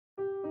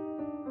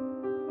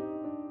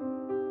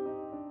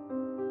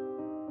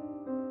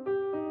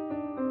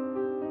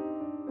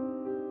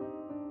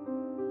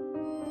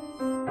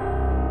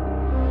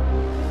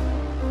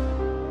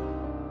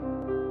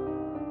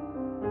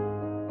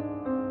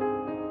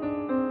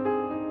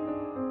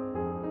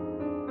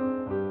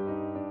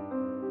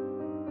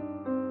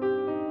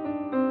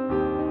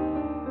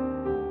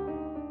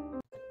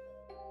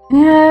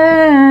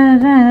Why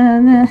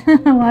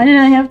did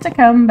I have to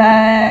come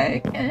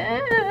back?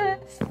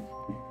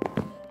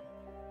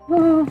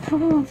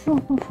 Problems,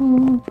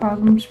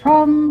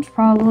 problems,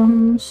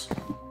 problems.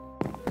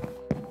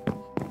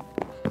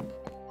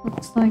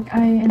 Looks like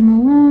I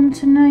am alone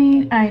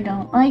tonight. I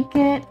don't like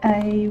it.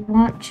 I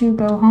want to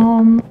go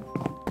home.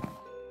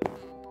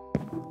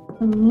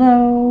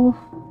 Hello?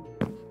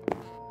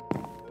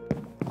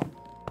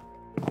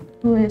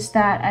 Who is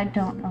that? I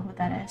don't know who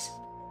that is.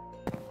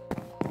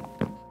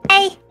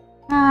 Hey.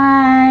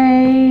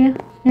 Hi.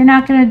 You're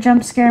not gonna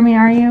jump scare me,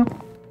 are you?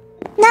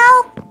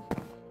 No.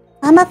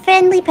 I'm a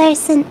friendly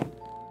person.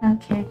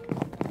 Okay.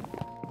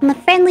 I'm a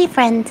friendly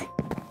friend.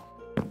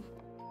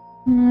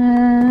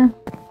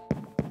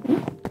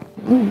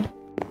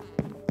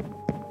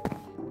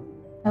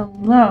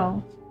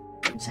 Hello?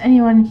 Is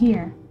anyone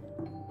here?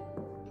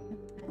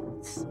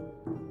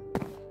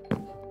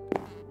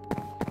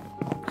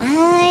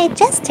 I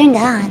just turned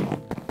on,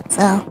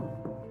 so.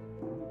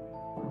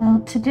 Well,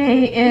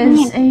 today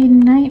is a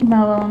night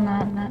mode.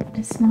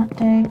 It's not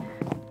day.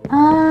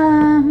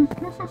 Ow.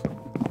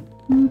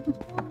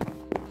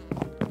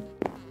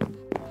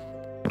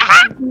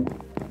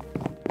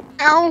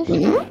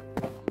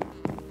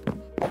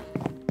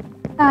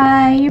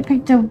 You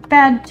picked a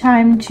bad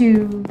time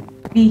to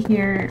be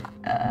here.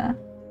 Yeah.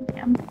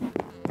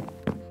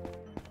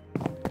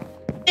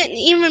 Didn't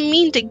even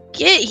mean to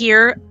get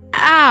here.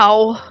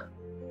 Ow.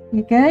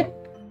 You good?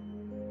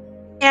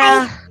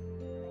 Yeah.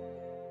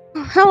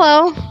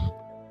 Hello.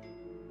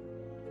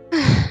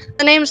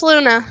 The name's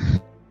Luna.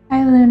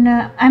 Hi,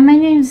 Luna. My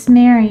name's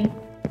Mary.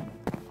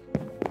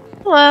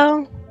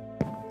 Hello.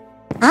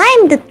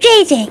 I'm the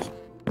JJ.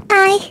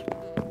 Hi. Hey,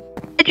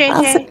 JJ.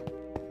 Also,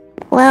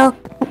 well,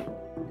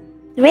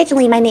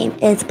 originally my name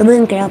is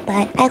Balloon Girl,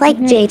 but I like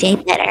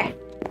JJ better. I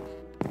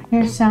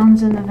hear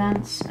sounds in the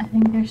vents. I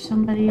think there's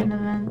somebody in the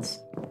vents.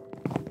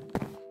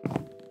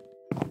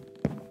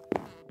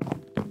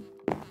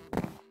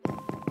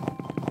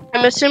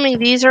 I'm assuming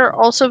these are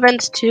also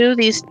vents too,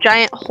 these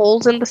giant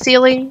holes in the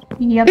ceiling.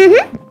 Yep.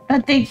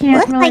 But they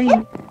can't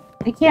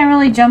they can't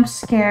really jump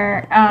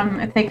scare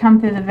if they come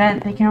through the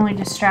vent. They can only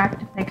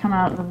distract if they come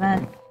out of the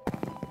vent.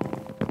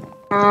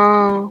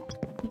 Oh.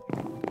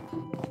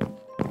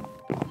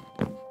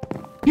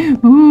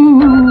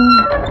 Ooh.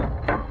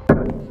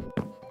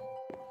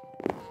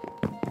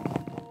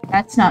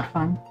 That's not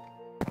fun.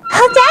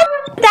 Oh,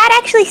 that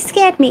actually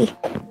scared me.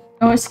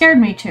 Oh, it scared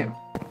me too.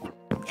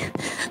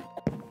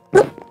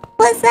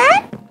 What's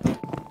that?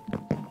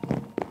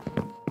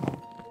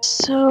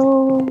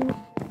 So...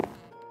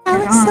 I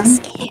was so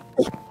scared.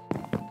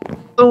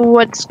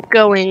 What's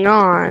going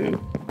on?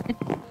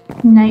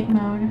 Night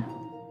mode.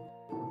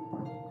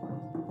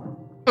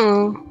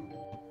 Oh.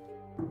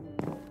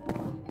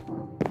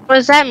 What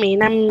does that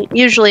mean? I'm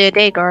usually a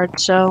day guard,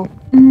 so...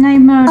 Night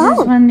mode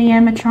is when the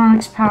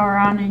animatronics power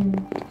on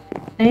and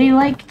they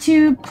like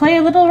to play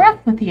a little rough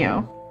with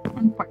you.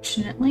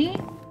 Unfortunately.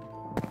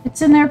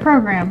 It's in their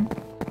programming.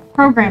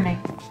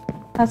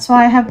 That's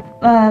why I have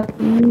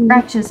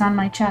scratches on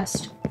my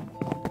chest.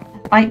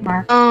 Bite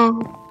mark.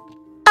 Oh.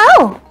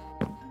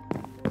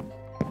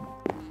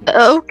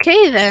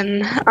 Okay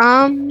then.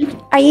 Are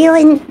you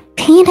in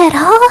pain at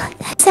all?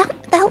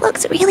 That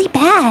looks really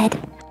bad.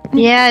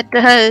 Yeah, it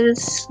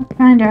does. It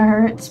kinda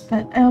hurts,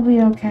 but it'll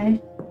be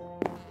okay.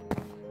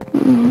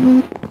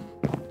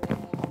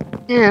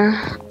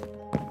 Yeah.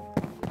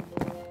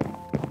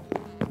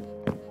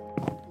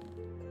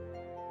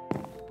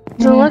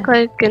 Doesn't look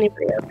like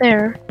anybody out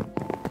there.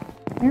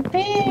 They're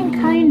being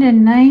kinda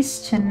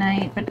nice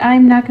tonight, but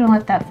I'm not gonna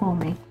let that fool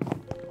me.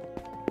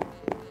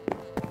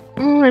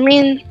 I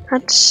mean,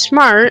 that's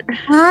smart.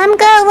 I'm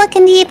gonna look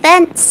in the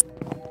events.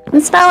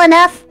 I'm small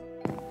enough.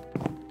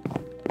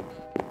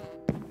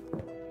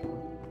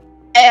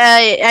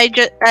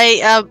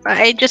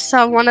 I just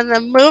saw one of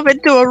them move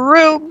into a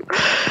room.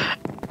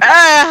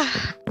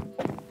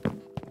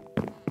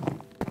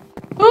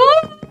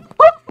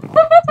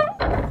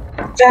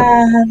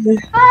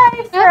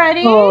 Hi,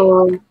 Freddy.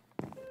 4,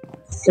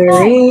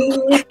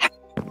 3,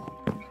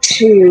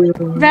 2.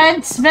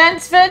 Vents.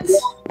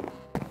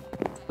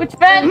 Which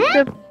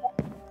vent?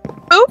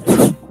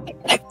 Oops.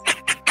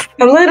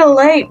 A little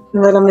late,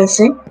 little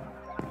missy.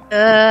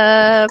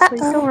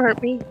 Please don't hurt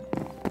me.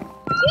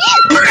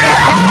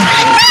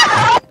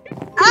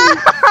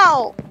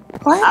 Ow!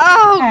 What?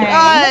 Oh, Hey,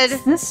 God!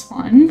 what's this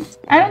one?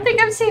 I don't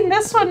think I've seen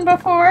this one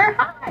before.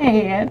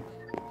 Hi.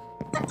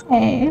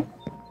 Hey.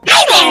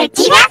 Hi there.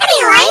 Do you have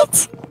any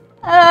lights?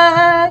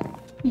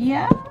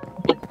 Yeah.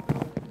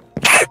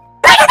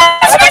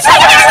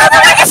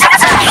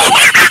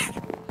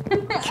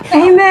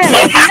 Amen.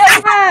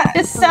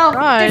 Yourself. Do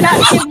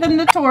not give them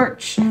the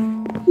torch.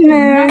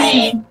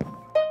 Mary,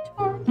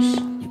 Torch.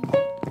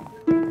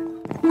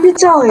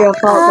 it's all your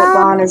fault that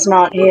Vaughn is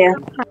not here.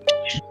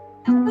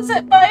 Was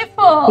it my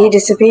fault? He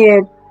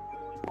disappeared.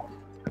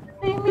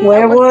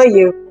 Where were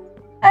you?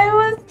 I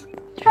was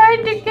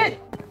trying to get...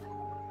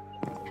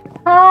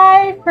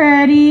 Hi,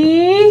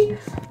 Freddy.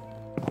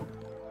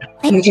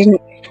 You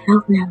didn't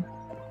help him.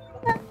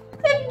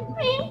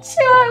 Me too,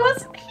 I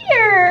wasn't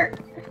here.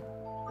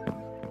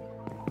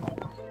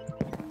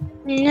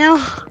 No.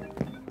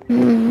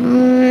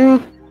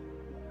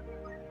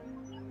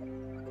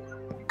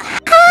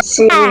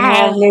 So you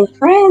have new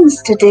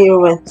friends to deal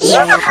with.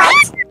 Yeah, hi!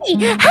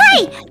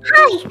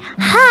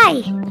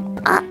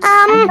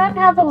 I can't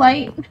have a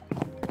light.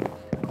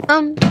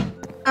 I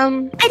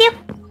do.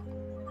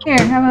 Here,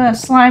 have a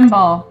slime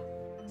ball.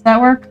 Does that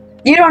work?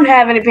 You don't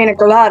have any pina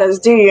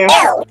coladas, do you?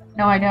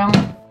 No, I don't.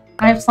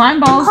 I have slime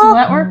balls. Will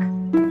that work?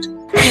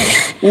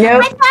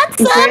 Nope. I thought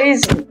so.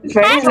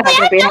 Freddy's not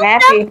gonna be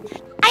happy.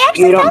 I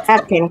actually You don't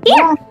have pina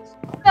coladas.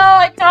 No,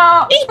 I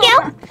don't. There you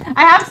go.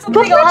 I have something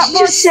But a lot let's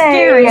more just say,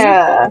 scary. I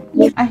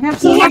have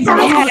something a lot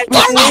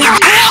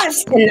more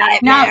scary. tonight,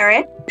 No. Mary. I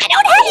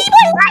don't have any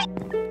more light.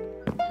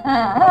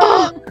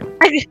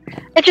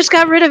 I just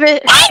got rid of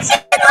it.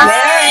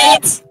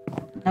 Lights!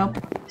 Nope.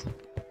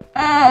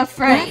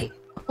 Freddy.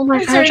 Oh my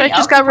Is there gosh, I any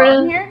just got rid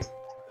alcohol in of it. here?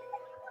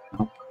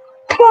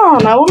 Come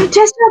on, I want to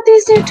test out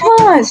these new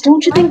toys.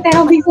 Don't you think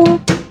that'll be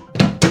fun?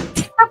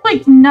 I have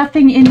like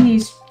nothing in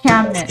these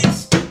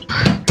cabinets.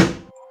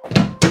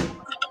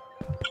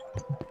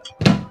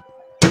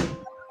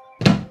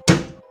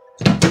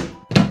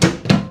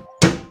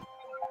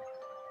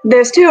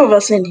 There's two of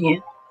us in here.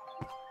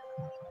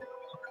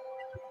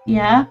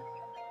 Yeah?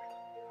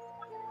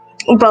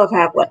 We both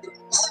have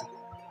weapons.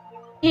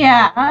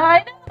 Yeah, I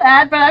know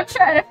that, but I'm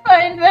trying to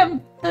find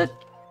them. The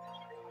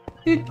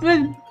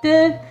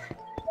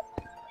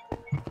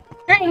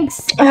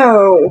drinks.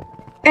 Oh,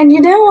 and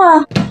you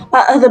know,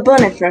 the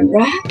bunny friend,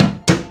 right?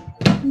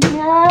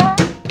 Yeah.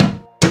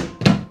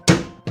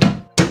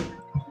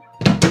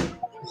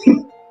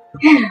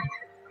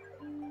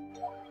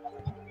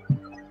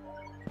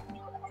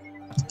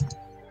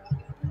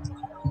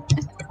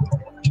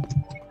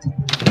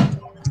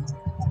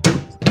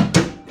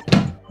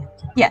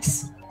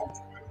 Yes.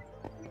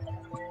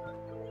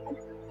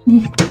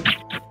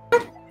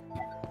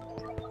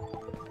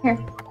 Here.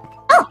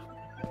 Oh.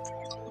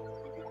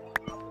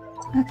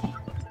 Okay.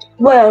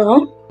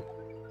 Well,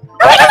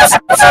 there's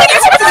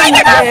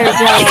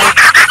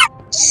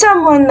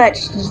someone that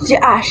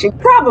I should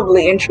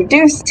probably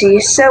introduce to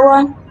you.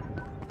 So,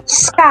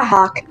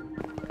 Skyhawk.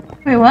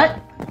 Wait, what?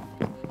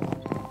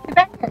 Get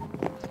back here.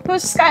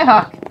 Who's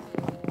Skyhawk?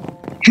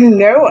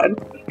 No one.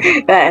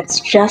 That's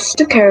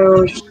just a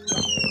code.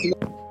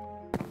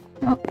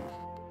 Oh.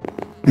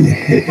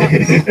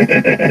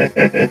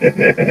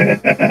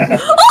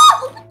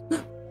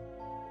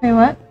 Wait,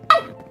 what?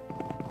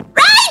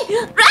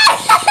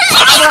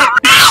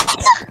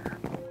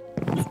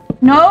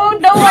 No,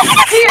 no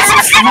lights here!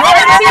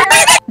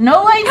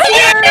 No lights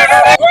here! No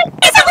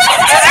lights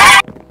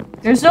here!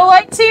 There's no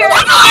lights here!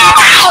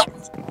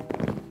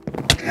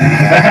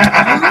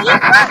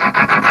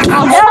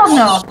 Oh, hell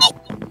no!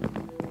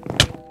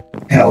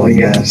 Hell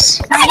yes.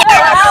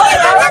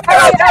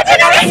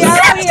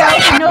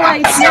 No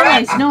lights, no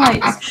lights, no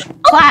lights.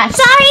 Flash!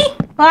 Sorry.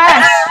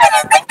 Flash!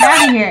 Get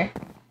out of here!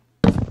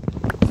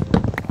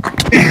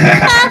 I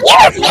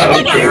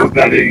don't care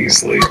about any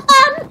sleep.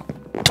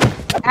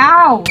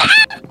 Ow!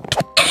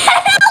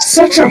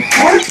 Such a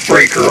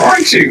heartbreaker,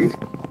 aren't you? Open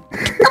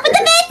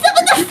the vents!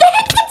 Open the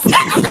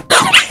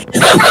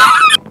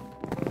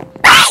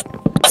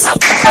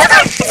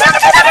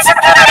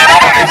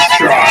Nice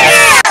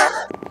try.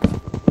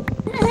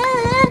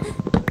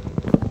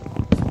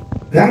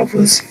 That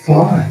was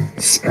fun,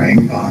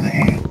 Spring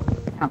Bonnie.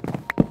 No.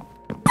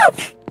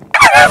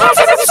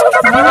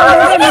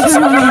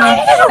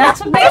 That's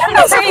what makes me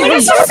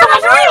crazy!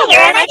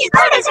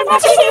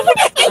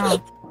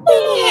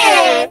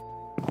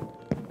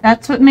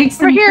 That's what makes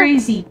them here.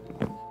 crazy.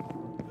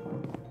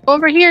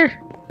 Over here.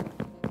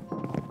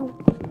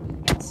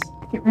 Yes.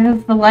 Get rid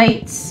of the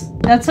lights.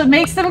 That's what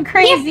makes them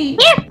crazy.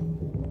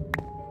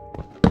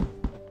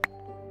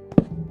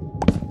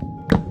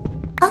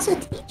 Also,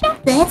 did you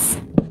drop this?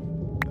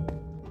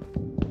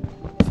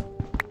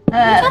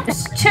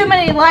 There's too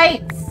many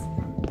lights.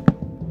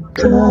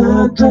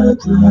 Nope,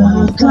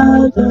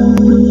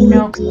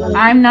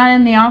 I'm not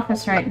in the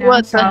office right now.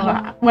 What so the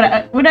hell?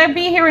 would I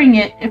be hearing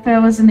it if I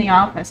was in the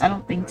office? I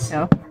don't think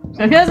so.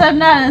 Because I'm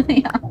not in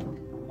the office.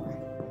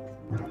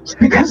 It's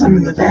because I'm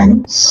in the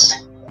vents.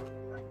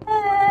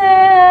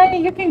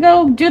 You can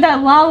go do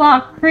that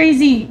la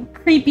crazy,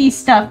 creepy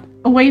stuff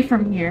away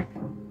from here.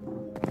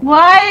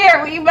 Why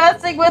are we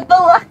messing with the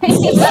lights?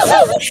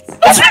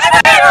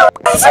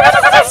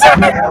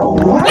 Now,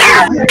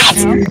 why did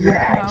you do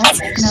that?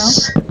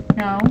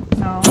 No.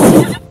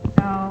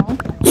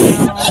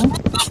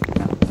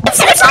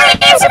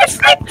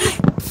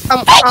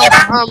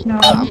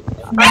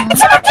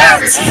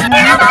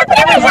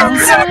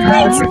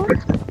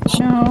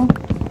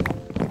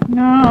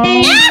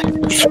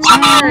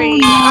 Sorry.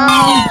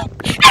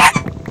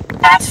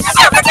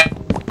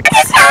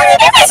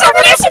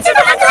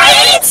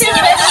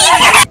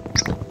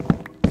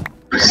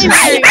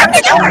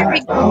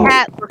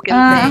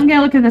 I'm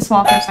gonna look at this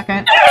wall for a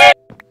second.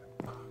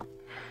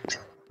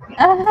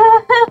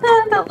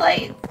 The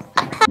lights.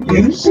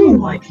 You seem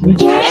like you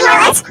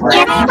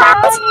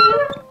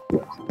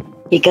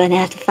You're gonna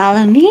have to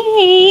follow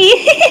me.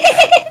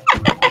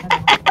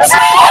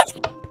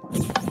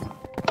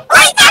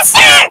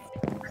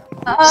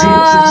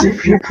 Seems as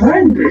if your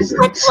friend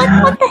isn't.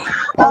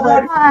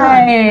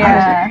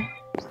 Hi.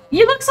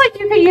 You looks like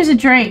you could use a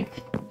drink.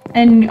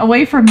 And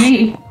away from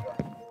me.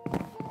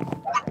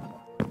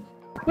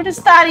 What is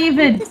that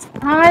even?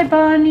 Hi,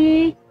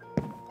 Bonnie.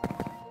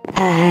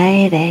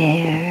 Hi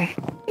there.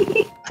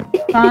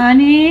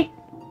 Bonnie.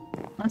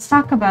 Let's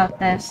talk about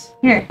this.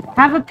 Here,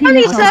 have a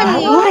Honey piece. said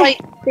the light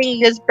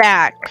thing is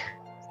back.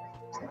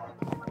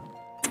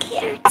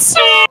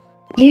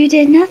 You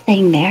did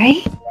nothing,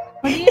 Mary.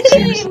 What do you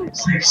mean?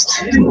 There's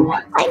two.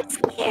 I'm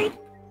scared.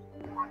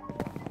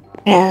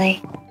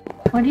 Really?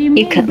 What do you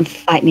mean? You couldn't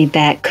fight me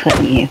back,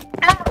 couldn't you?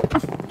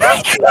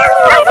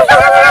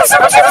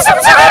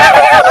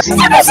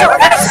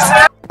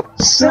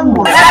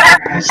 Someone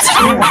has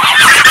scared.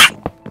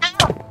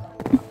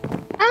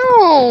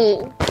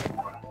 Ow!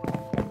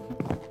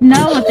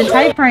 No, with the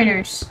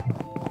typewriters.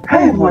 I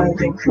have one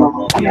thing for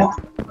all of you.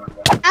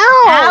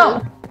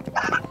 Ow!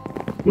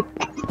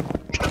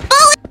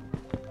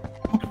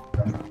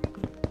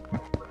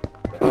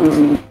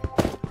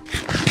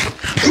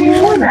 Do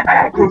you want to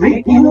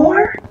aggravate me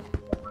more?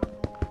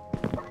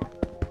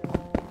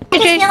 I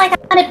just feel like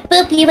I want to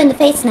boop you in the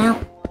face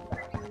now.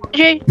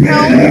 Jay,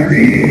 no.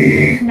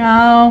 Mary,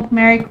 No,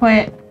 Mary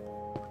quit.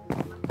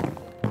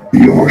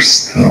 you're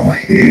still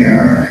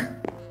here.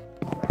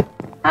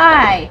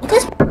 Hi.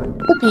 Just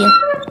boop you.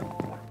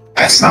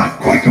 That's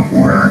not going to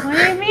work. What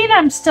do you mean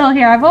I'm still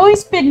here? I've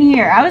always been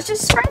here. I was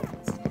just friends.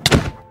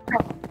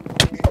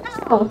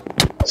 Oh.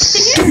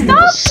 Can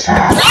you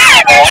stop?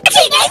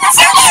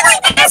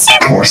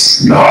 Of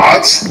course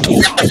not.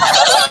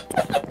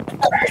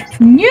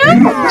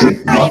 No!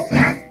 Did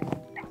nothing.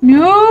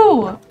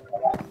 No!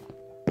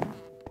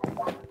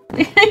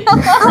 Leave me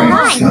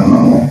alone!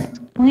 So,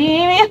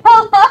 Leave me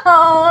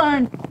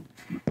alone!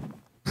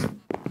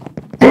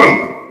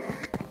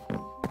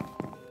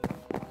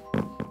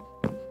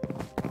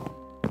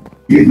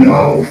 you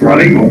know,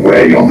 running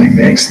away only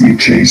makes me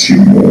chase you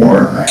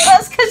more.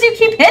 That's because you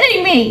keep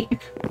hitting me!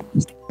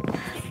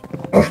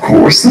 Of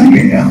course I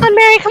am. Come on,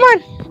 Mary, come on.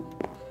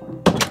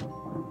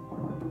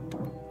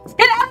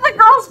 Get out of the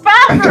girl's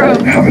I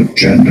don't bathroom! have a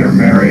gender,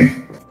 Mary.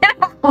 Get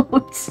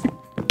out!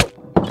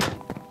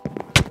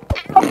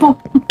 Ow!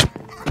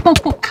 Ow!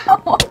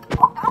 Ow!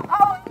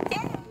 Ow!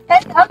 Hey,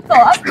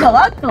 uncle!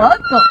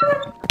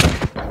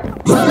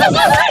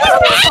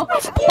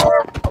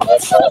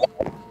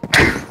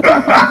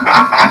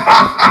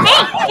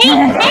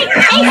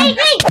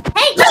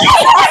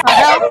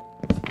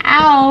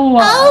 Ow!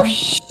 Oh,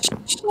 shit.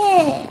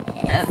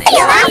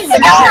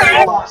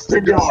 I lost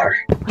the door.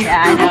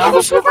 Yeah, I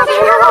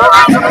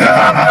know.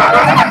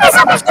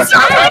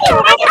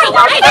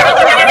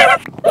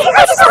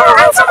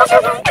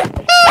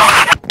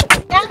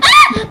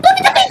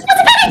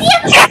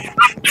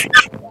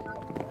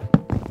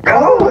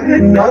 Oh, and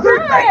another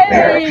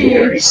nightmare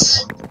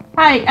appears.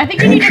 Hi, I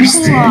think you need to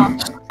cool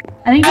off.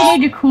 I think you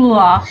need to cool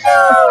off.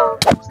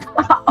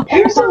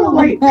 Here's a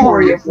light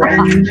for you,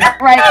 friend.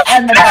 Right,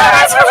 and the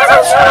back.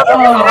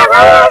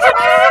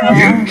 Oh.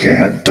 You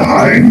can't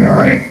die,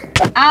 Mary.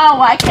 Ow,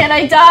 why can't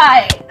I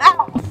die?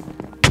 Ow!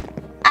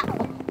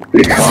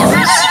 Because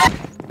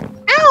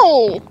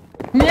Ow!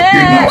 you're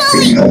Yeah. not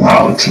being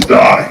allowed to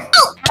die.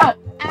 Ow!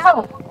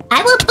 Ow!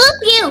 I will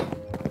boop you.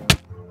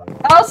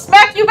 I'll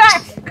smack you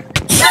back!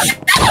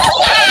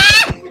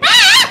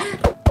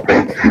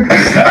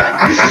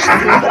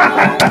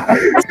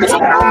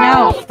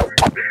 No.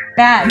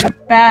 Bad.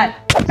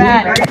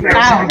 Ow.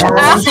 Ow.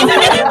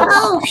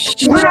 Oh,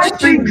 shit.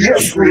 Nothing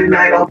just for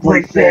tonight, I'll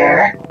play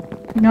fair.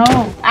 No.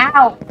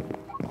 Ow.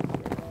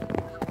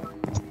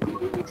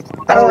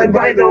 Oh, and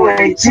by the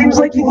way, it seems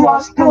like you've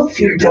lost both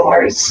your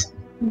doors.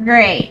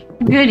 Great.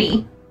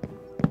 Goody.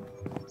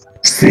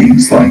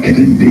 Seems like it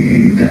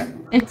indeed.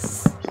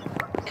 It's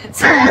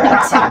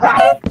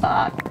only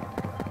fuck.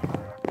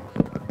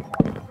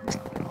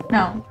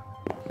 No.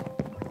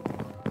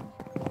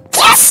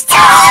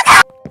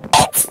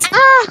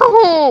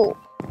 Ow!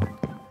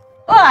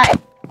 What?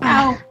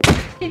 Ow.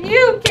 Can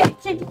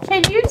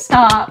you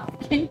stop?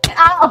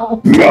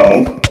 Ow.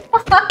 No,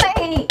 Why?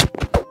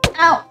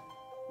 Ow.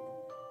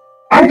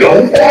 I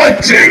don't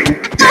want to do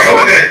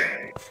it.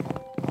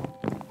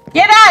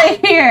 Get out of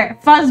here,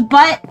 fuzz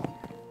butt.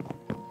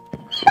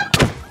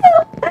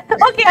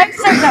 Okay, I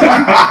deserve that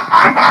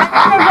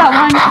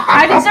one.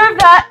 I deserve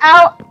that.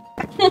 Ow.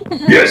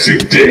 Yes, you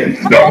did.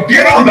 Now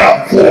get on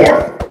that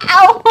floor.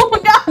 Ow.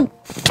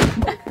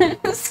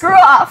 No. Screw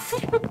off.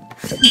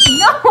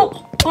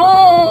 No.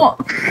 Oh.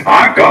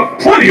 I've got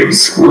plenty of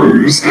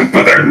screws,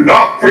 but they're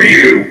not for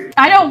you.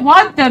 I don't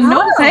want them.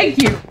 No, thank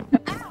you.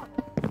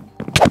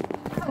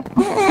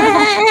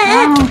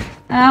 Ow.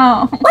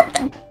 Ow.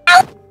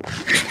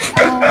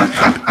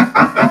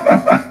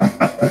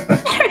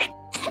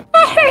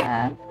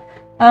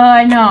 Oh,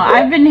 I know.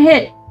 I've been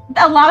hit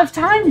a lot of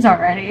times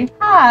already.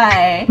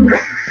 Hi.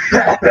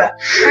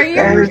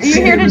 Are you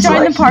here to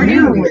join the party?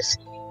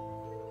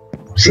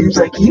 Seems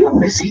like you,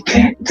 Missy,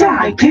 can't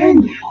die,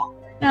 can you?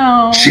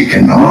 No. She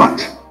cannot.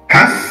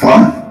 Have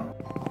fun.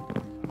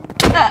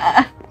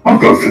 I'll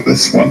go for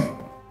this one.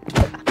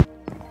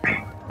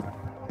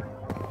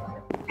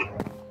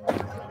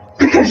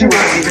 Because you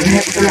weren't even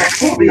here for the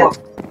next mobile.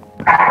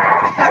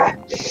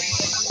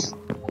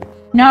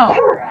 No.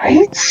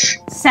 Alright.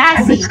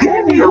 Sassy. It's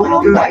gonna be a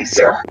little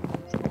nicer.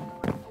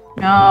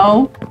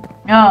 No.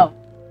 No.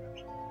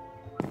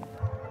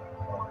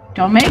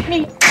 Don't make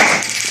me.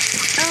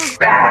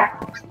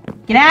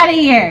 Get out of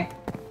here.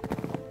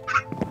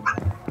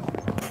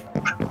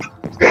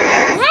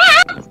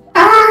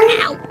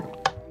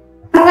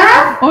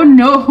 Hello? Oh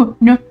no.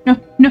 No, no,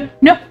 no,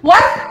 no.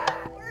 What?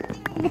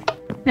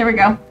 There we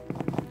go.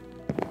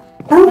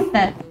 What the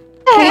heck?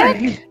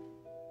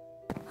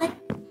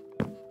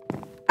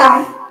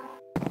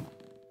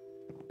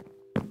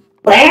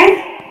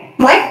 Where?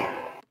 What?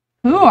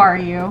 Who are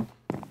you?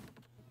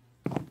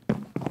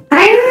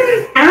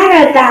 I'm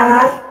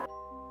Arabella.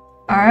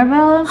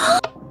 Arabella?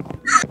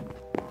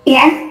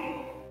 Yeah.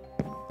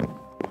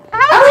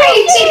 Oh,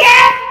 hey, Chica!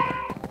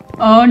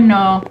 Oh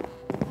no.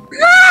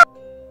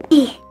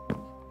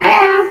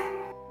 Hello.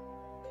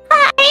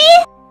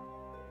 Hi.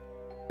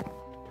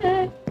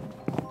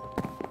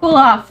 Cool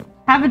off.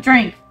 Have a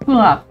drink. Cool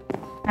off.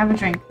 Have a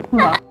drink.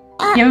 Cool off.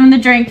 Give him the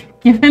drink.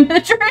 Give him the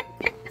drink.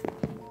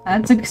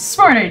 That's a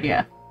smart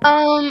idea.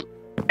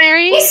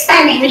 Mary, He's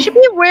funny. you should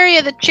be wary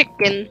of the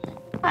chicken.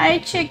 Hi,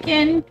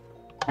 chicken.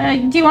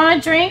 Do you want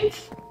a drink?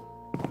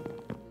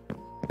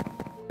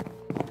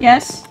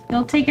 Yes?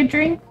 You'll take a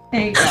drink?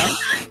 There you go.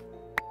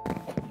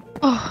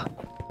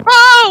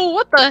 Oh,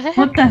 what the heck?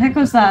 What the heck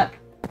was that?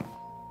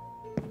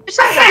 There's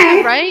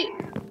something, right?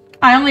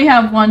 I only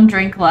have one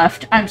drink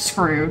left. I'm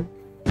screwed.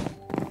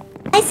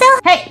 I still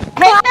Hey,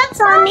 that's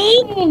on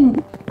me!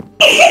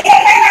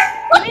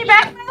 Give me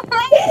back my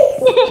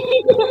lights!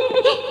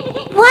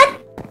 What?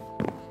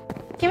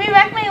 Give me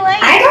back my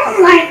lights! I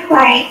don't like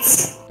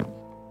lights.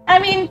 I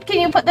mean, can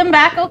you put them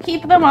back? I'll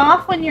keep them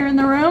off when you're in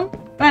the room.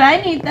 But I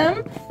need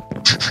them.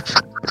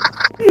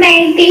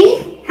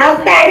 Maybe. How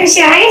bad is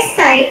your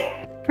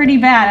eyesight? Pretty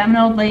bad. I'm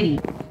an old lady.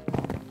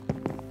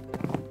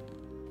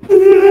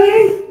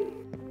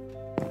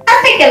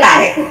 I'll think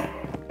about it.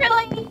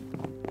 Really?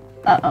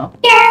 Uh-oh.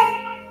 Yeah.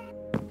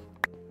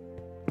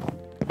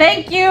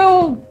 Thank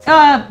you,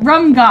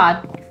 rum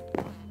god.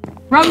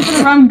 Rum for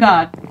the rum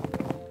god.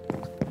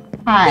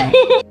 Hi.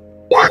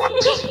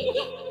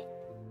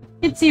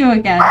 It's you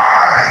again.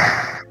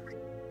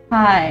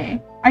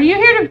 Hi. Are you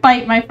here to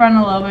bite my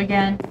frontal lobe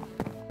again?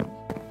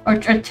 Or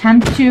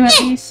attempt to, at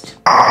least?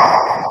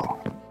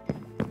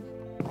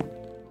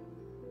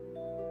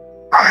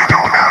 I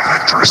don't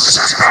have interest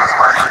in that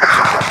right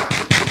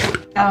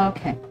now. Oh,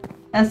 okay.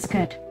 That's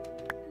good.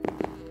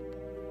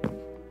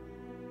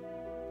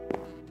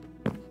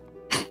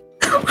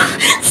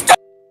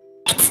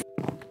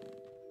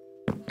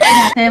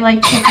 They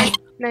like chicken.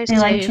 Nice They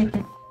like save.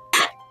 chicken.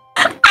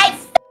 I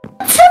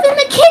found some in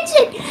the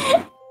kitchen.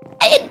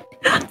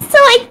 So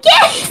I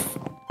guess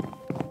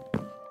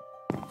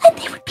that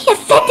they would be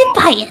affected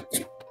by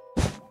it.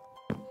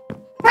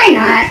 Why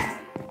not?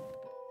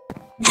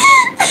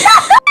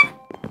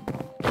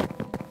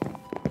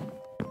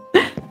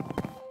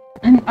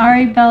 And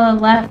Arabella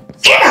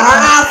left. Get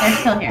off! They're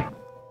still here.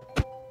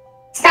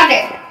 Stop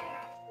it.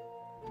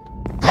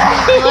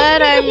 I'm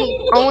glad I'm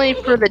only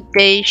for the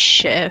day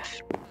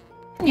shift.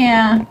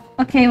 Yeah.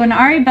 Okay, when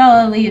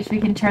Arabella leaves, we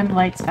can turn the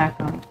lights back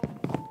on.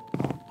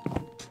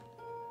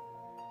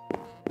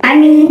 I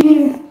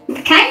mean,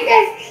 kind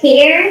of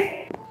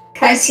here.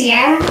 Cause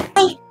yeah.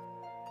 Hey,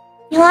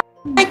 you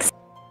like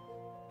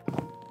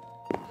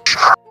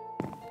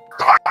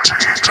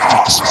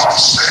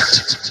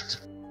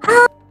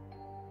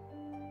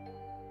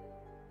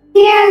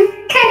yeah,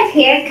 kind of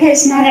here,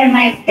 cause none of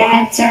my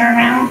dads are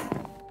around.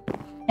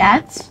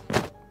 Dads?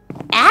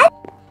 Dad?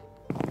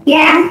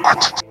 Yeah.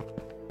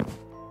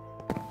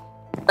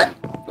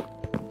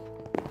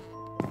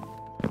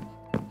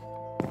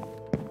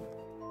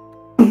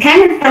 I'm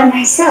kind of by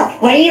myself.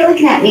 What are you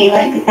looking at me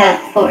like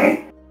that for?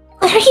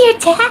 What are your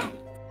dad?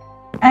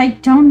 I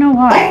don't know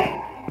why.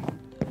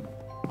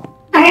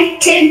 I have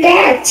two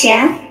dads,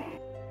 yeah.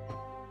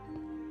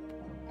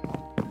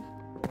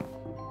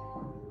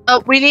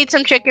 Oh, we need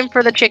some chicken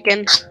for the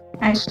chicken.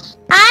 I... On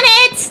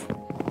it!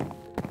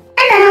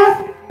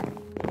 Hello.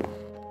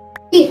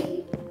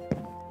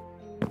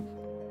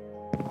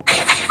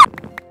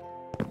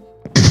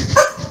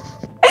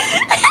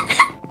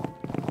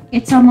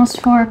 It's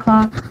almost 4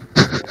 o'clock.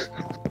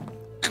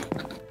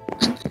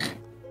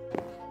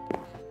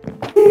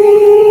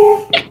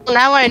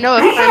 Now I know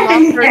if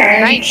I'm offered a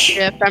night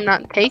shift, I'm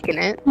not taking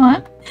it.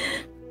 What?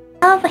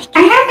 Oh my God.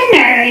 I have an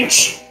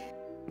urge.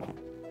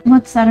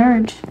 What's that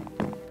urge?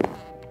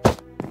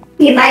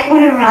 You might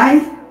want to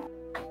run.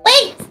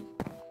 Wait!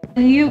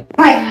 Do you...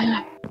 What?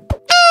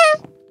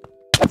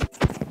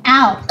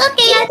 Ow.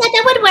 Okay, I thought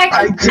that would work.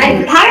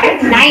 I'm part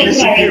of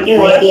Nightmode,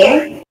 you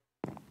idiot.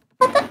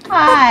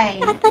 Hi.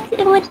 I thought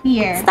it would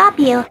Here. stop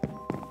you.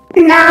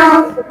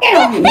 No,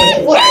 it'll make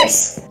it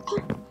worse.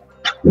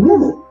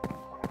 Ooh.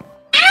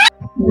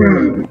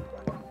 Hmm.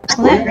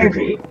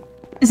 Maybe.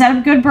 Is that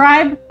a good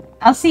bribe?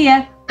 I'll see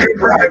ya. Good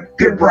bribe.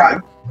 Good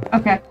bribe.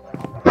 Okay.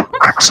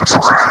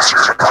 Exercises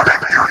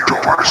cutting your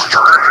doors.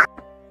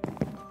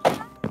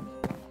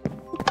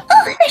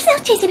 Oh, they're still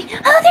chasing me.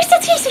 Oh, they're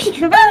still chasing me.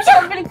 The doors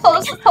have been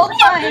closed this whole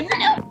time.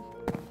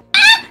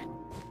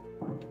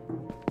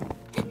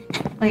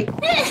 Wait,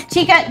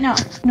 Chica, no.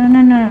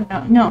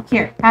 No,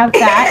 here, have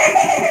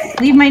that.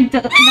 Leave my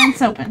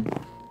vents open.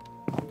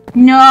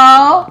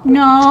 No.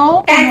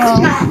 That's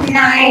not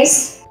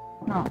nice.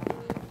 No.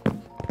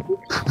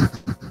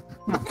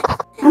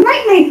 I'm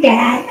like my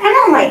dad. I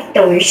don't like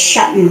doors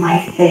shut in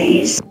my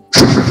face.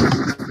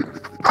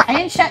 I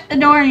didn't shut the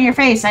door in your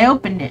face, I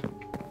opened it.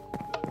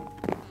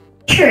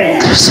 True.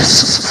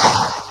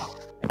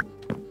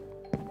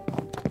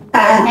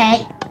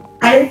 Hey.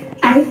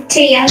 I'm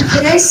too young for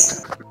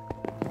this.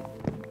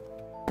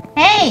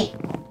 Hey!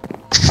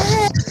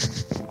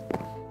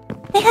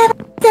 They have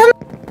them.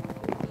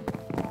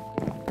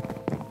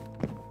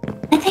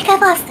 I think I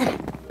lost them.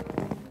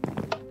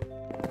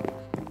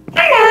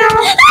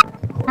 Hello.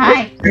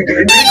 Hi. Do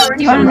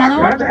you want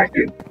another one?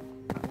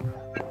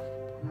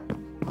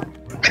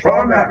 Oh,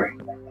 I'm happy.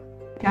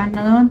 You want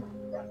another one?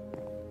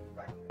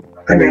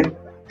 I mean,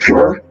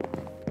 sure.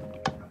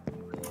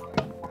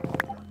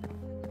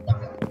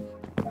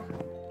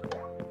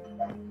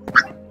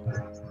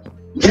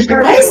 What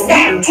does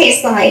that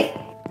taste like?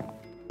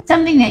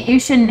 Something that you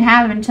shouldn't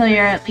have until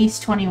you're at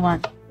least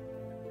 21.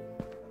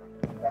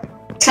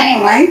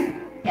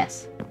 21?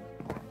 Yes.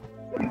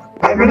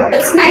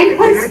 It's 9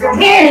 months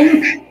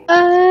in.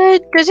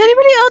 Does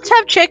anybody else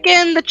have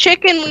chicken? The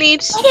chicken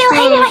needs I do.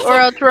 food, or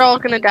else we're all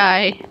gonna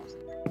die.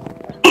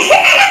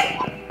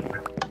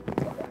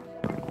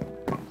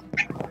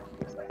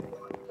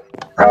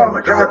 Oh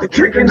my god, the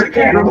chicken's a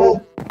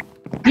cannibal.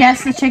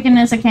 Yes, the chicken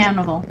is a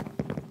cannibal.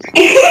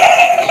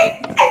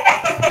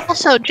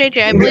 Also,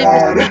 JJ, I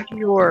believe this is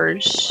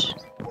yours.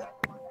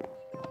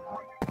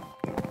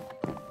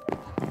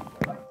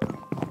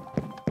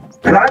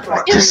 And I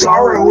thought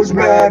Tesoro was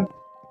bad.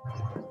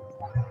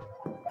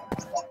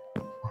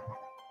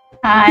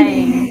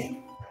 Hi.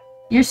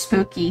 You're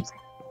spooky.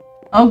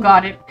 Oh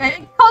god,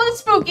 I called it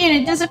spooky and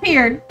it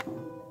disappeared.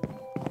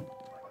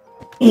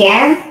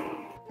 Yeah?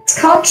 It's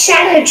called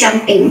shadow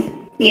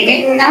jumping. You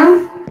didn't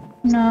know?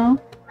 No.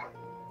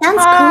 Sounds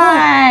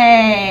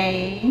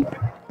Hi.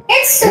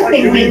 It's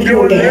something we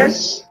do there.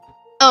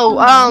 Oh,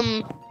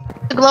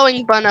 the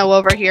glowing bunno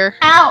over here.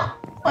 Ow!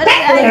 What did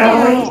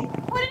I do?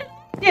 What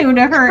did I do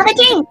to her?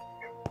 cool.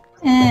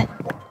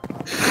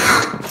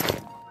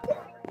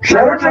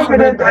 Shadow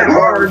jumping ain't that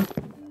hard.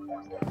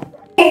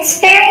 It's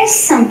very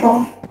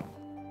simple.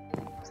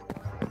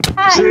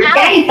 Hi.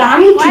 Daddy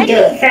Bonnie can do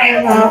it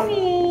very well.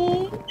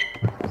 Me.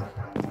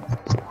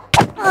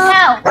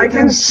 Ow! I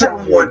can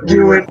somewhat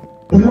do it.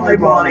 My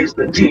body's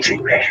been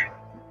teaching me.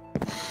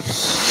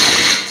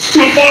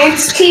 My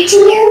dad's teaching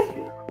you?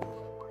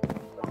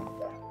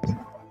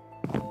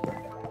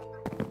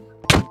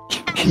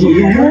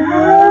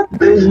 Yeah,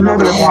 there's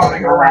another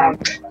haunting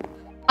around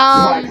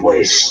my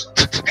place.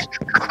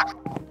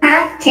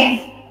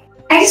 Okay.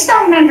 I just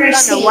don't remember Bunno,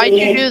 seeing why'd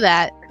you it. do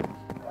that?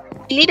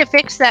 You need to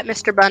fix that,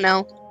 Mr.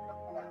 Bunno.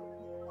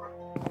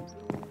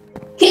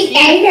 He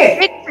ate it.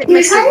 Fix it,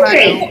 He's Mr.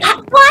 hungry.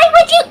 Bunno. Why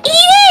would you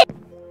eat it?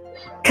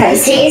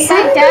 Cause he's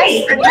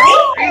hungry.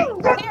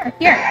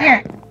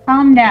 Here.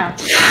 Calm down.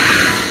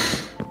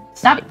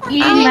 Stop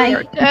eating my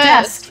your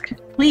desk,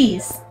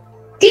 please.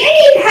 Do you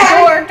need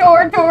help?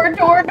 Door.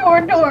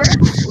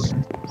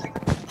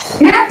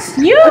 No?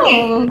 You,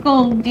 Okay.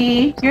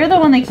 Goldie. You're the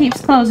one that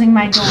keeps closing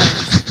my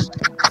doors.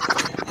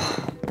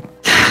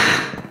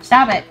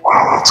 Stop it.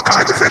 Wow, it's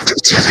kind of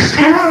entertaining.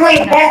 I don't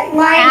like that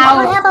line.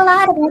 I don't have a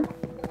lot of it.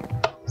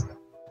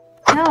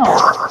 No.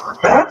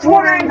 That's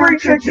one angry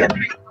chicken.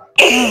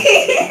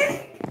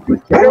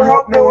 Better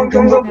hope no one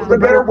comes up with a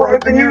better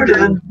bribe than you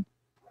did.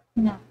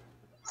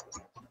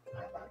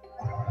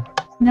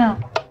 No.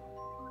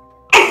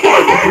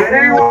 If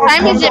anyone Time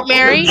comes is it, up with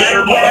Mary? a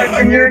better bribe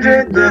than you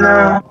did, then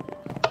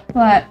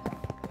What?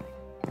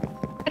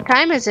 What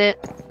time is it?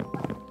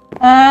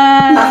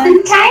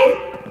 Muffin time?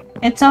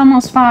 It's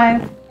almost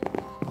 5.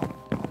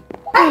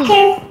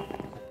 Okay.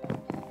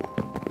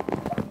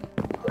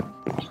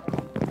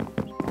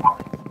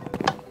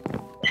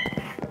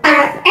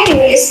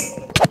 Anyways.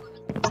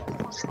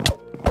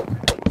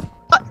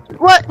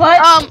 What? What?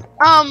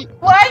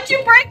 Why'd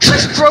you break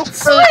the Broke the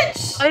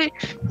switch?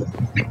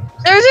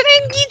 There's an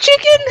angry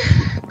chicken.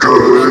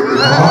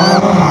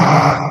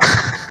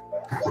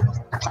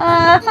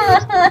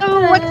 So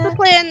what's the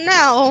plan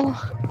now?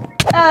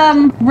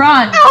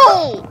 Run.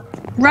 No.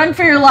 Run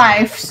for your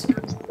lives.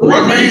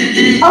 let me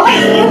eat. Oh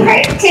wait, you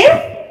hurt too?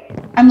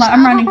 I'm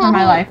running for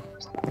my life.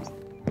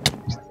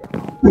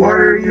 Why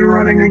are you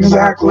running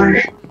exactly?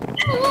 Wait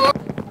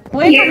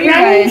for You're you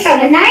running guys. from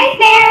a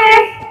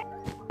nightmare.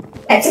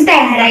 That's a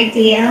bad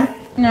idea.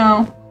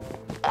 No.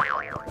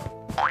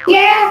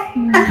 Yeah,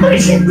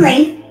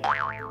 unfortunately.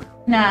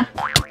 Nah.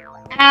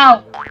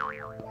 Ow!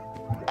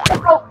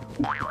 Oh.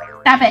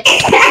 Stop it!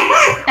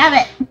 Stop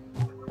it!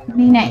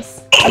 Be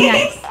nice. Be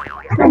nice.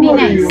 Be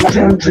nice.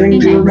 Attempting Be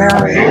to nice.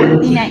 marry.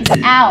 Be nice.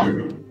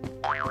 Ow!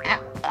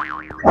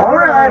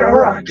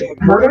 Alright.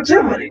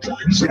 Productivity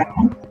times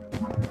now.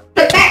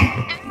 But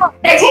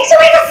that takes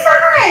away the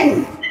fun!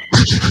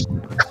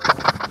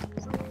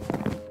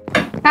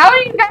 How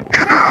are you guys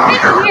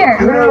in here?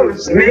 Who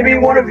knows? Maybe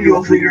one of you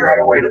will figure out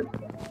a way to.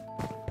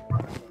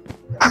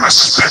 I'm a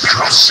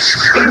spectral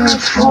savior.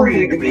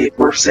 Intrigue me,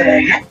 per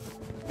se.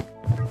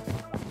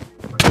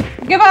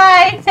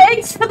 Goodbye!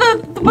 Thanks for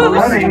the boost!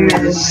 Running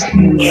is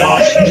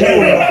not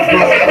doing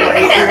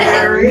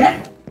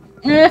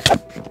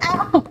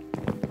Ow!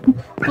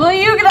 Will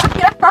you get up?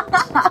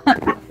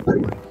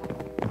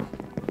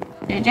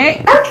 JJ?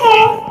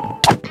 Okay.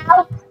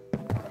 Ow!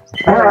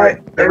 Alright,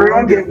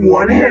 everyone get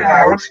one hit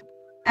out.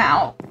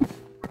 Ow.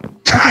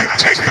 Can I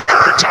take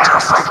her entire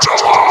frontal?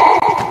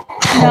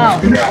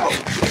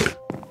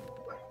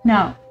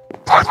 No.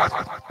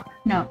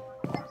 No.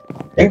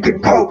 You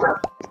can poke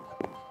her.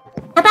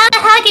 How about a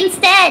hug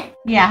instead?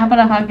 Yeah, how about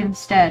a hug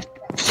instead?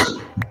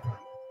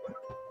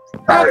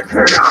 Alright,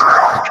 fair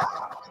enough.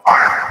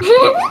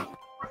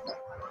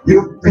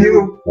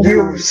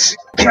 You've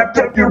kept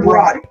up your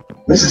bride.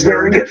 This is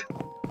very good.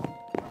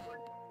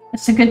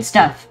 That's the good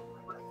stuff.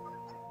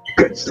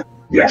 Good stuff.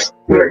 Yes,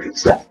 very good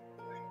stuff.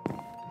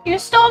 You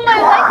stole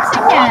my lights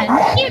again!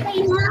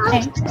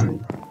 Okay.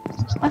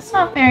 That's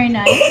not very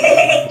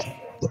nice.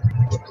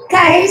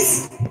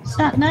 Guys. It's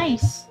not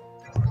nice.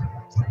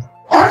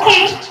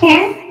 Okay,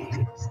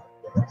 here.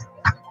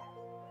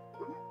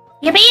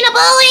 You're being a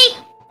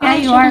bully! Yeah,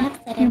 you are.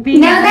 You're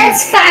being No, a bully.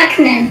 that's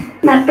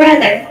Falkman, my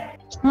brother.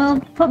 Well,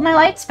 put my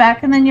lights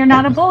back and then you're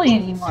not a bully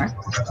anymore.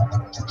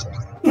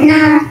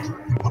 No.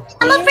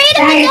 I'm afraid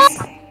of the Guys,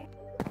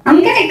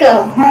 I'm gonna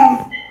go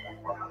home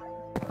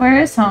Where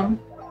is home?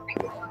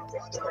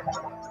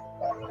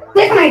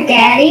 with my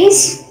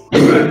daddies.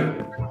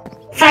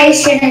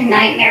 Fashion and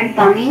Nightmare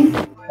Bunny.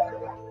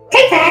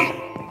 Take that.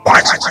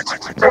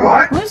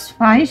 What? Who's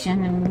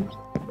Physician and...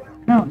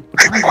 No.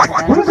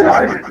 What is it?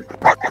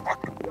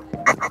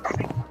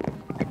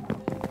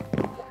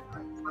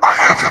 I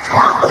have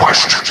more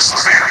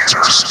questions than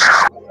answers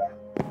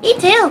now. Me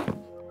too.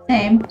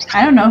 Same.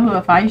 I don't know who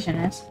a Physician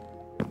is.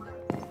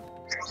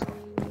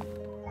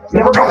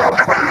 Never go.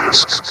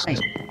 Wait.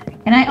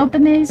 Can I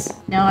open these?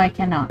 No, I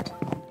cannot.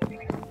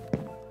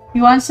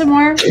 You want some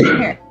more?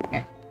 Here.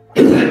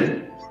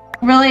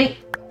 Really?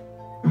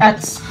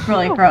 That's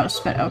really gross,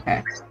 but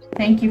okay.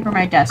 Thank you for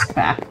my desk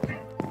back.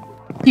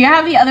 Do you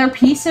have the other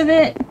piece of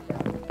it?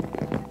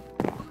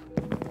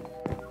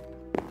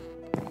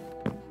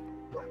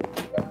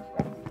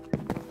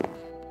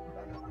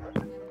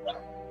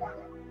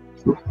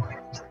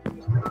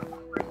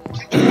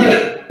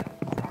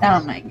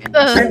 Oh my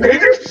goodness. Did they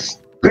just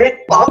spit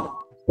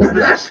up the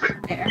desk?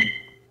 There.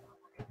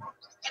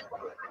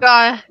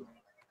 God.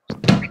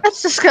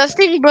 That's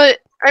disgusting, but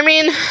I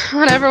mean,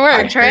 whatever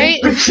works,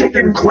 right? The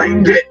chicken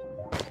claimed it.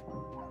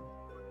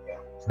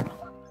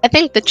 I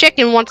think the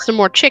chicken wants some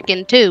more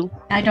chicken, too.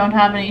 I don't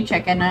have any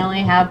chicken, I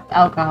only have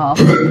alcohol.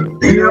 You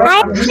know, I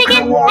have I'm just chicken.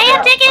 gonna walk I have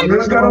out. chicken. I'm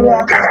just gonna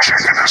walk out.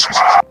 Chicken as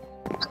well.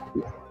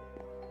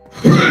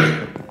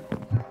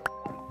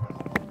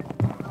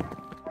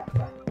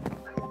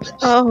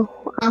 Oh,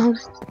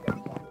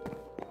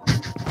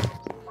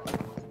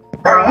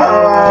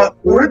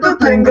 Where'd the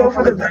thing go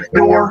for the vent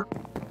door?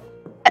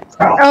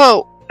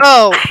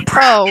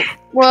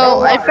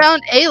 Well, I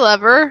found a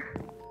lever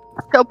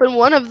to open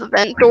one of the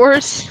vent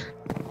doors.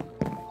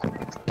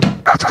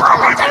 That's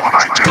probably the one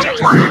I didn't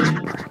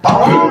bring.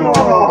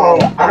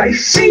 Oh, I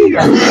see.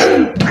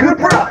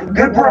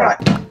 Good bride.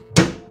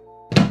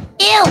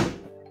 Ew.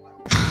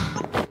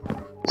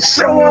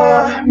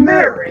 So,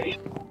 Mary.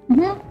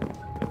 Mm-hmm.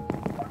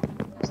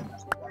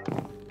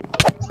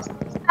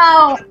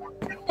 Ow!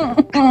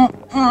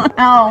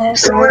 Ow!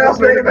 Someone else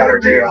made a better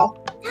deal.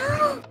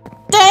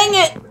 Dang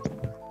it!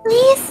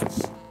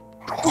 Please.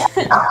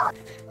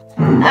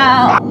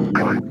 Ow!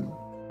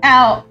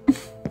 Ow!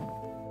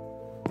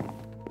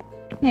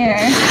 Here.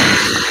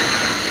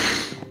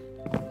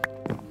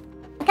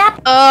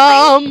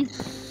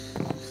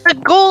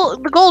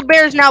 The gold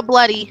bear is now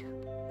bloody.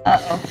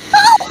 Uh-oh.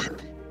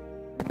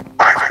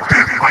 I've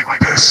been like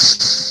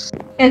this.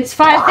 It's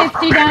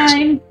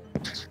 5:59.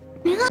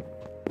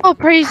 Oh,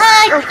 praise!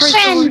 Hi, Oh, praise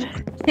friend. the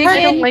Lord. I don't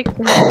Chicken. like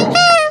this.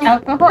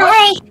 Alcohol.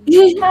 Hi.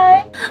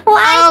 Hi.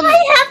 Why do I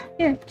have...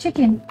 Here.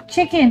 Chicken.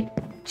 Chicken.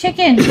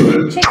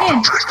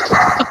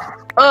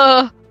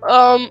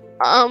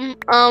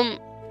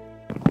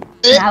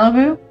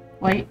 Malibu?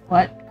 Wait,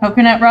 what?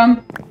 Coconut rum?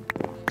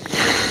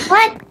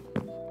 What?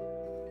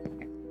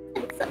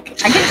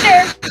 I can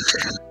share.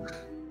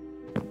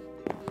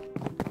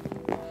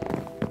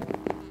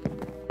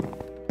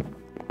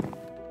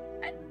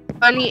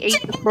 Bunny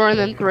ate the floor and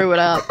then threw it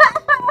up.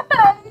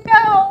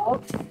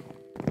 No.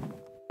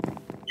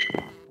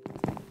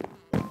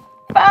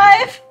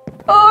 5,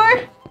 4,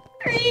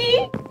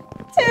 3,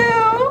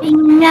 2.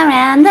 Ring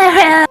around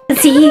the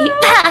rosy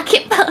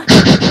pocketbook.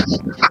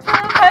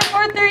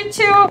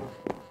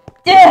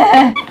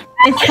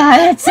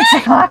 God, it's 6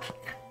 o'clock.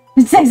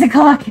 It's 6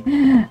 o'clock.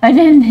 I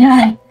didn't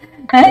die.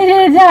 I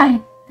didn't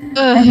die.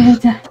 I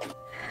didn't die.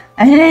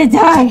 I didn't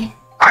die.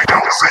 I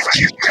don't think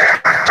you can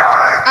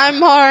die.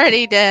 I'm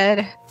already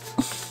dead.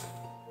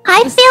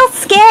 I feel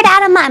scared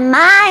out of my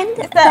mind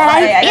that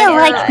I feel you're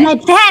like right. my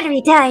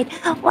battery died.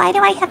 Why do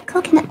I have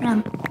coconut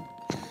rum?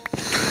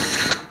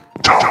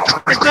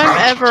 If I'm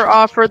ever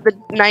offered the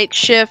night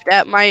shift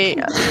at my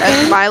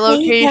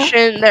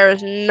location, there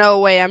is no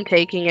way I'm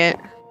taking it.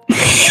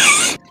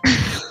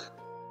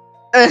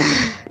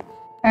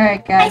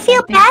 Alright, guys. I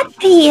feel bad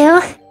for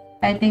you.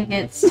 I think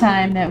it's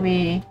time that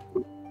we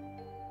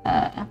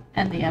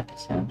end the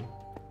episode.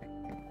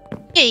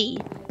 Hey.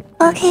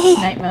 Okay.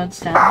 Night mode's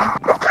done.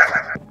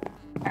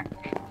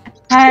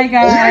 Hi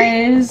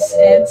guys,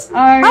 it's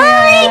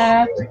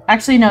Aria.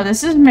 Actually, no,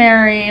 this is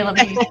Mary. Let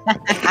me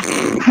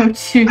go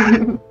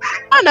to.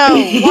 Oh no,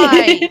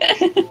 why?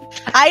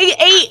 I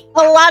ate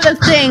a lot of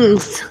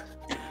things.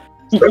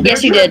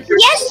 Yes, you did.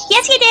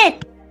 Yes, you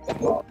did.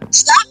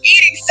 Stop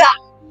eating stuff!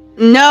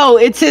 No,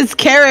 it's his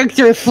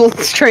character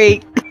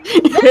trait.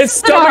 His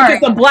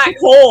stomach is a black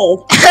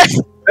hole.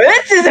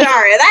 This is an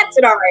Aria, that's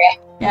an Aria.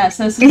 Yes,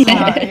 this is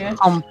Aria.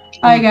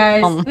 Hi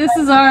guys, this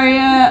is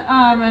Aria,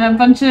 and a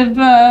bunch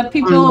of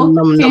people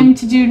came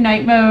to do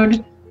night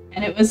mode,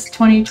 and it was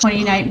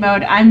 2020 night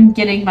mode. I'm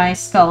getting my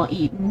skull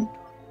eaten.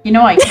 You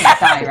know I can't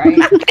die, right?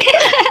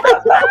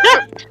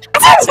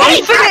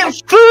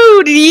 Infinite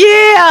food,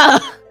 yeah!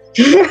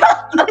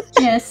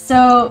 Yes,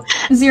 so,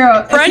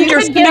 Zero, Friend, if your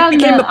you could get stomach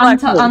became a black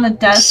hole. on the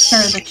desk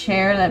or the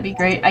chair, that'd be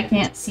great. I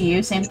can't see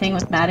you. Same thing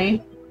with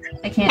Maddie.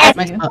 I can't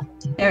see you.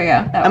 There we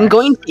go. That I'm works.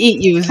 going to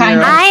eat you,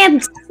 Zero. I am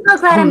so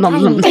glad I'm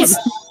tiny.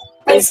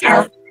 Please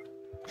help.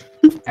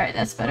 Alright,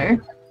 that's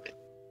better.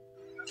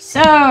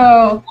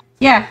 So,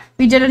 yeah,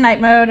 we did a night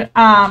mode.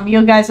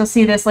 You guys will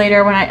see this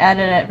later when I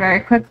edit it very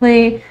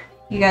quickly.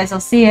 You guys will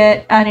see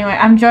it. Anyway,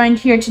 I'm joined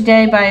here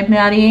today by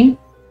Maddie.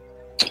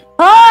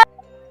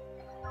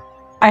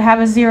 I have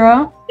a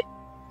Zero.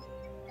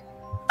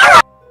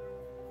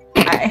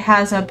 I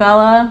has a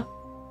Bella.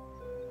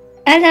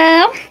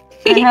 Hello.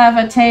 I have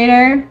a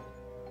Tater.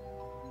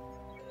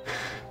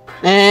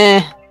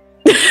 I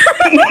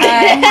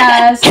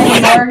has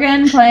a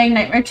Morgan playing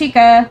Nightmare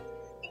Chica.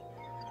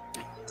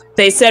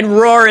 They said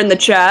roar in the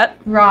chat.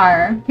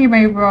 Roar. Hear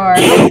me roar.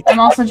 I'm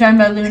also joined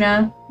by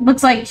Luna.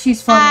 Looks like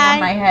she's floating on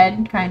my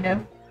head, kind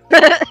of.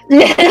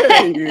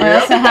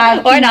 I also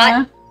have Or Tina.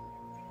 not.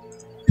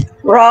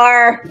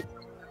 Roar.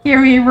 Hear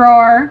me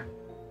roar.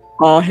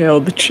 All hail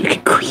the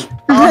chicken queen.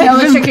 Oh, hail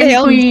the I've chicken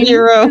impaled queen.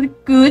 Zero. The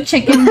good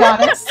chicken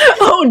goddess.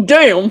 Oh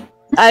damn!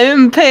 I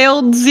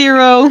impaled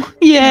Zero.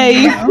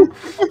 Yay. You're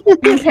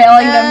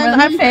impaling them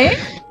with a fake.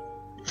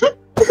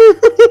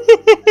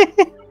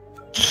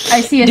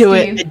 I see a Do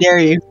Steve. it. I dare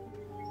you.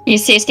 You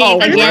see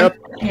Steve again? rip.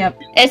 Yep.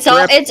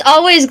 It's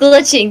always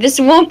glitching. This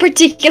one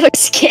particular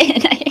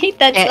skin. I hate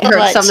that Can't so hurt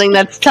much. something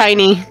that's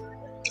tiny.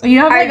 Well, you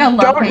have like I a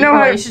love don't hate know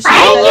how- relationship with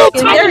that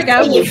skin. There we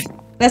go.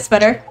 That's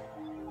better.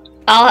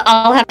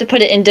 I'll have to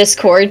put it in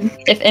Discord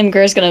if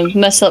Imgur is gonna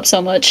mess up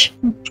so much.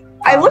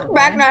 I looked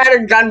back and I had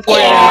a gun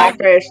pointed at my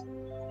face.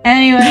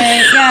 Anyway,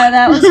 yeah,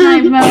 that was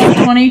Night Mode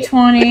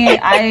 2020.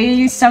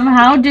 I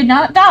somehow did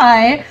not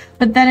die,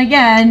 but then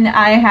again,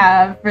 I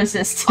have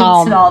resistance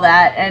and all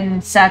that,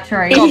 and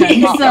saturation,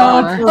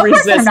 so of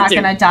course I'm not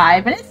gonna die,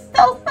 but it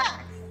still sucks.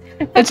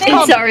 It's But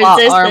called our plot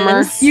resistance.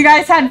 armor. you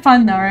guys had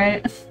fun though,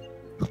 right?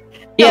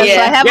 Yes,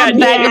 Yeah. I have a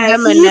bag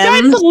of You guys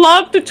M&Ms.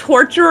 love to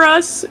torture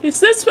us. Is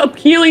this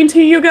appealing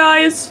to you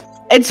guys?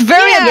 It's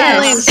very Yes.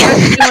 appealing,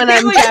 especially when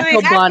I'm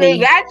Jackal Bunny.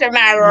 That's a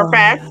matter of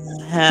fact.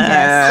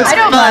 Yes. I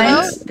don't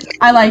mind.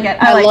 I like it.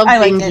 I love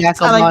like being it.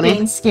 Jackal I like Bunny.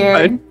 being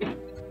scared.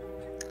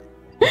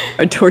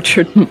 I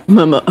tortured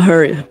Mama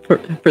Aria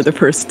for the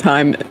first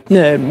time,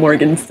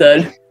 Morgan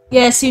said.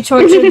 Yes, you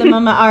tortured the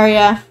Mama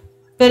Aria,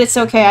 but it's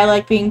okay. I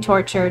like being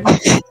tortured.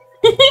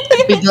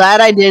 Be glad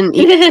I didn't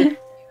eat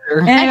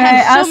her.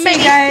 Anyway, I'll see you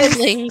guys.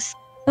 siblings.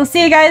 We'll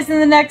see you guys in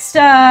the next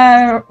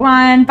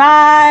one.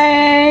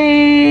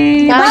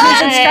 Bye. Bye.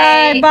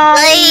 Subscribe.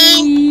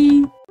 Bye.